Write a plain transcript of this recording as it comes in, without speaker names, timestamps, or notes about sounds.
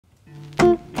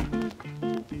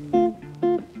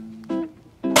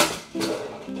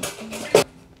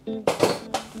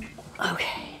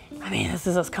this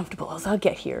is as comfortable as I'll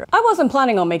get here. I wasn't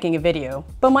planning on making a video,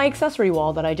 but my accessory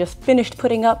wall that I just finished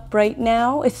putting up right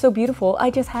now is so beautiful,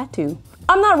 I just had to.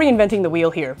 I'm not reinventing the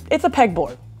wheel here. It's a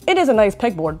pegboard. It is a nice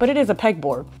pegboard, but it is a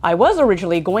pegboard. I was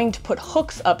originally going to put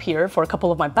hooks up here for a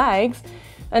couple of my bags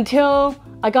until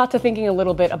I got to thinking a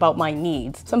little bit about my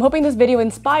needs. So I'm hoping this video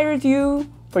inspires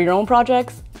you for your own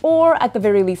projects, or at the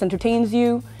very least entertains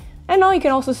you. And now you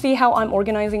can also see how I'm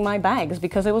organizing my bags,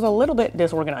 because it was a little bit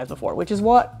disorganized before, which is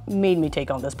what made me take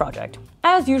on this project.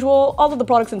 As usual, all of the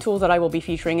products and tools that I will be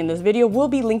featuring in this video will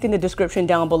be linked in the description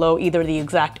down below, either the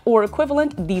exact or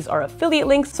equivalent. These are affiliate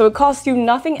links, so it costs you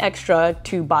nothing extra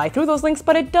to buy through those links,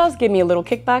 but it does give me a little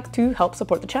kickback to help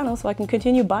support the channel so I can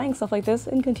continue buying stuff like this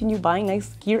and continue buying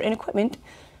nice gear and equipment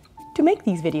to make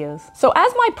these videos. So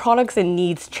as my products and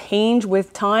needs change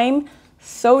with time,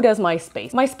 so does my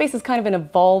space. My space is kind of an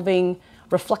evolving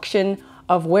reflection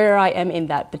of where I am in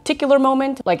that particular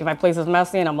moment. Like if my place is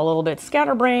messy and I'm a little bit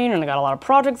scatterbrained and I got a lot of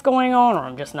projects going on, or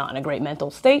I'm just not in a great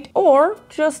mental state, or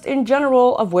just in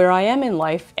general of where I am in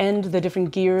life and the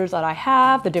different gears that I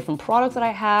have, the different products that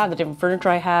I have, the different furniture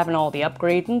I have, and all the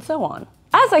upgrades and so on.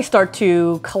 As I start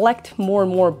to collect more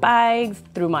and more bags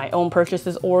through my own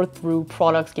purchases or through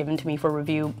products given to me for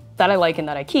review that I like and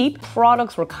that I keep,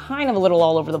 products were kind of a little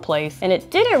all over the place, and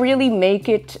it didn't really make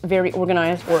it very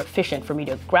organized or efficient for me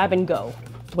to grab and go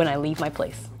when I leave my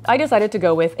place. I decided to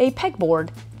go with a pegboard,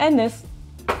 and this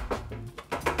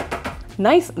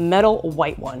nice metal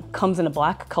white one. Comes in a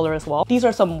black color as well. These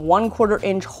are some 1/4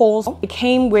 inch holes. It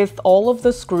came with all of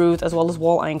the screws as well as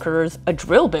wall anchors, a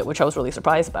drill bit, which I was really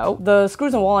surprised about. The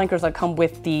screws and wall anchors that come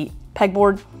with the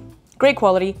pegboard, great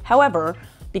quality. However,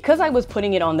 because I was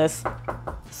putting it on this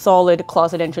solid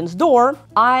closet entrance door,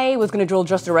 I was gonna drill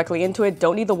just directly into it,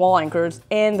 don't need the wall anchors,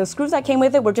 and the screws that came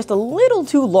with it were just a little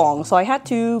too long, so I had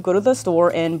to go to the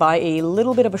store and buy a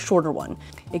little bit of a shorter one.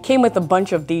 It came with a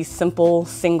bunch of these simple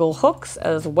single hooks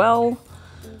as well,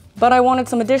 but I wanted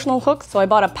some additional hooks, so I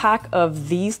bought a pack of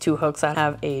these 2 hooks that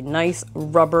have a nice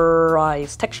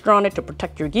rubberized texture on it to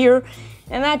protect your gear,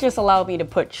 and that just allowed me to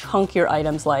put chunkier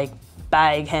items like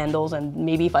bag handles, and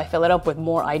maybe if I fill it up with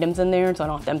more items in there so I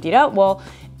don't have to empty it out, well,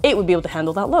 it would be able to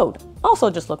handle that load. Also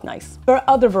just look nice. There are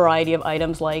other variety of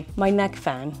items like my neck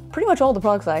fan. Pretty much all the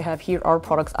products that I have here are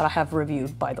products that I have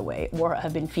reviewed, by the way, or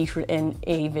have been featured in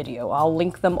a video. I'll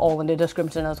link them all in the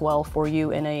description as well for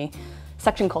you in a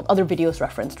section called other videos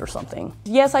referenced or something.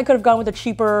 Yes, I could have gone with a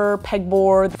cheaper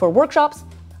pegboard for workshops,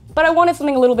 but I wanted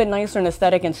something a little bit nicer and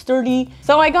aesthetic and sturdy.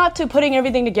 So I got to putting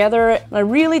everything together, and I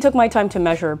really took my time to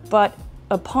measure, but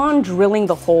upon drilling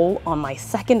the hole on my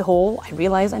second hole, I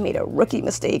realized I made a rookie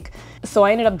mistake. So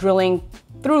I ended up drilling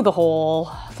through the hole,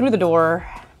 through the door,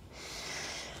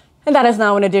 and that is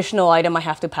now an additional item I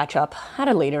have to patch up at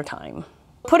a later time.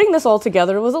 Putting this all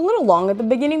together was a little long at the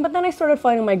beginning, but then I started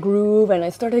finding my groove and I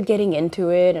started getting into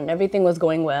it and everything was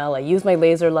going well. I used my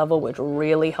laser level, which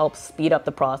really helps speed up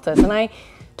the process, and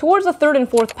towards the 3rd and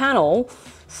 4th panel,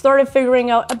 started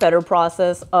figuring out a better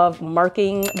process of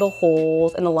marking the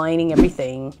holes and aligning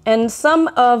everything. And some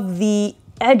of the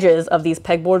edges of these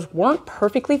pegboards weren't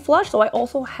perfectly flush, so I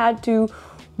also had to,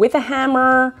 with a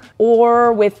hammer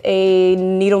or with a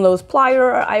needle nose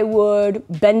plier, I would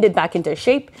bend it back into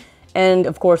shape. And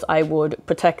of course, I would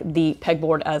protect the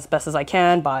pegboard as best as I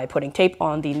can by putting tape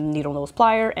on the needle nose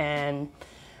plier and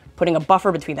putting a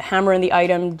buffer between the hammer and the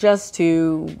item just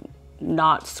to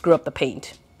not screw up the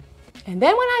paint. And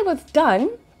then when I was done,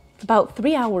 about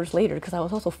 3 hours later, because I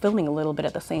was also filming a little bit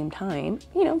at the same time,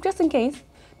 you know, just in case.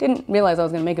 Didn't realize I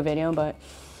was gonna make a video, but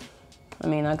I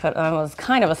mean, that was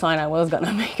kind of a sign I was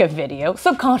gonna make a video,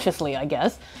 subconsciously, I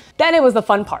guess. Then it was the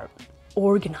fun part,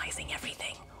 organizing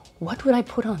everything. What would I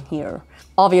put on here?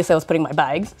 Obviously I was putting my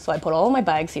bags, so I put all of my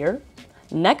bags here.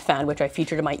 Neck fan, which I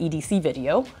featured in my EDC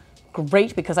video.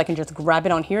 Great because I can just grab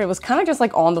it on here. It was kind of just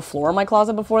like on the floor in my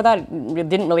closet before that. It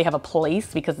didn't really have a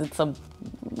place because it's a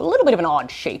little bit of an odd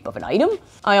shape of an item.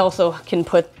 I also can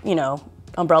put, you know,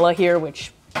 umbrella here,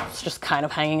 which is just kind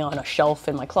of hanging on a shelf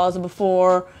in my closet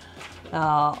before.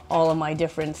 All of my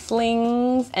different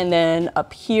slings. And then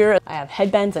up here, I have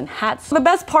headbands and hats. The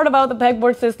best part about the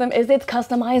pegboard system is it's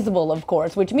customizable, of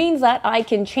course, which means that I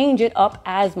can change it up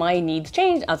as my needs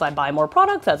change, as I buy more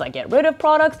products, as I get rid of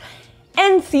products,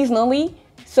 and seasonally.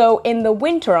 So in the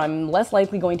winter, I'm less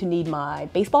likely going to need my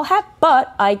baseball hat,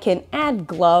 but I can add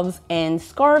gloves and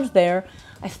scarves there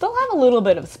I still have a little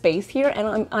bit of space here,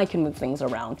 and I can move things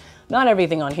around. Not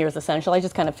everything on here is essential. I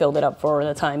just kind of filled it up for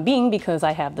the time being because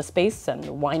I have the space, and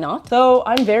why not? So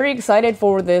I'm very excited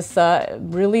for this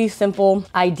really simple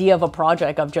idea of a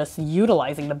project of just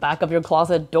utilizing the back of your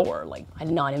closet door. Like, I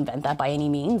did not invent that by any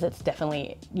means. It's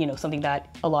definitely, you know, something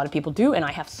that a lot of people do, and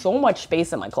I have so much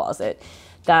space in my closet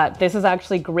that this is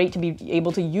actually great to be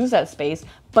able to use that space,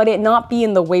 but it not be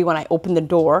in the way when I open the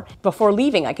door. Before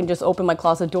leaving, I can just open my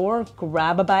closet door,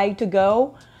 grab a bag to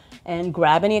go, and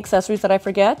grab any accessories that I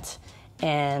forget,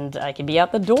 and I can be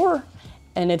out the door.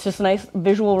 And it's just a nice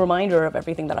visual reminder of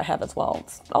everything that I have as well.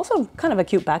 It's also kind of a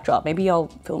cute backdrop. Maybe I'll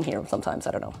film here sometimes,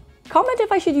 I don't know. Comment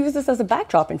if I should use this as a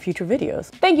backdrop in future videos.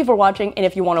 Thank you for watching, and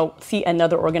if you want to see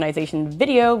another organization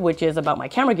video, which is about my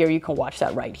camera gear, you can watch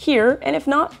that right here. And if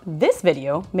not, this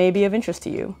video may be of interest to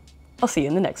you. I'll see you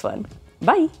in the next one.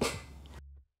 Bye!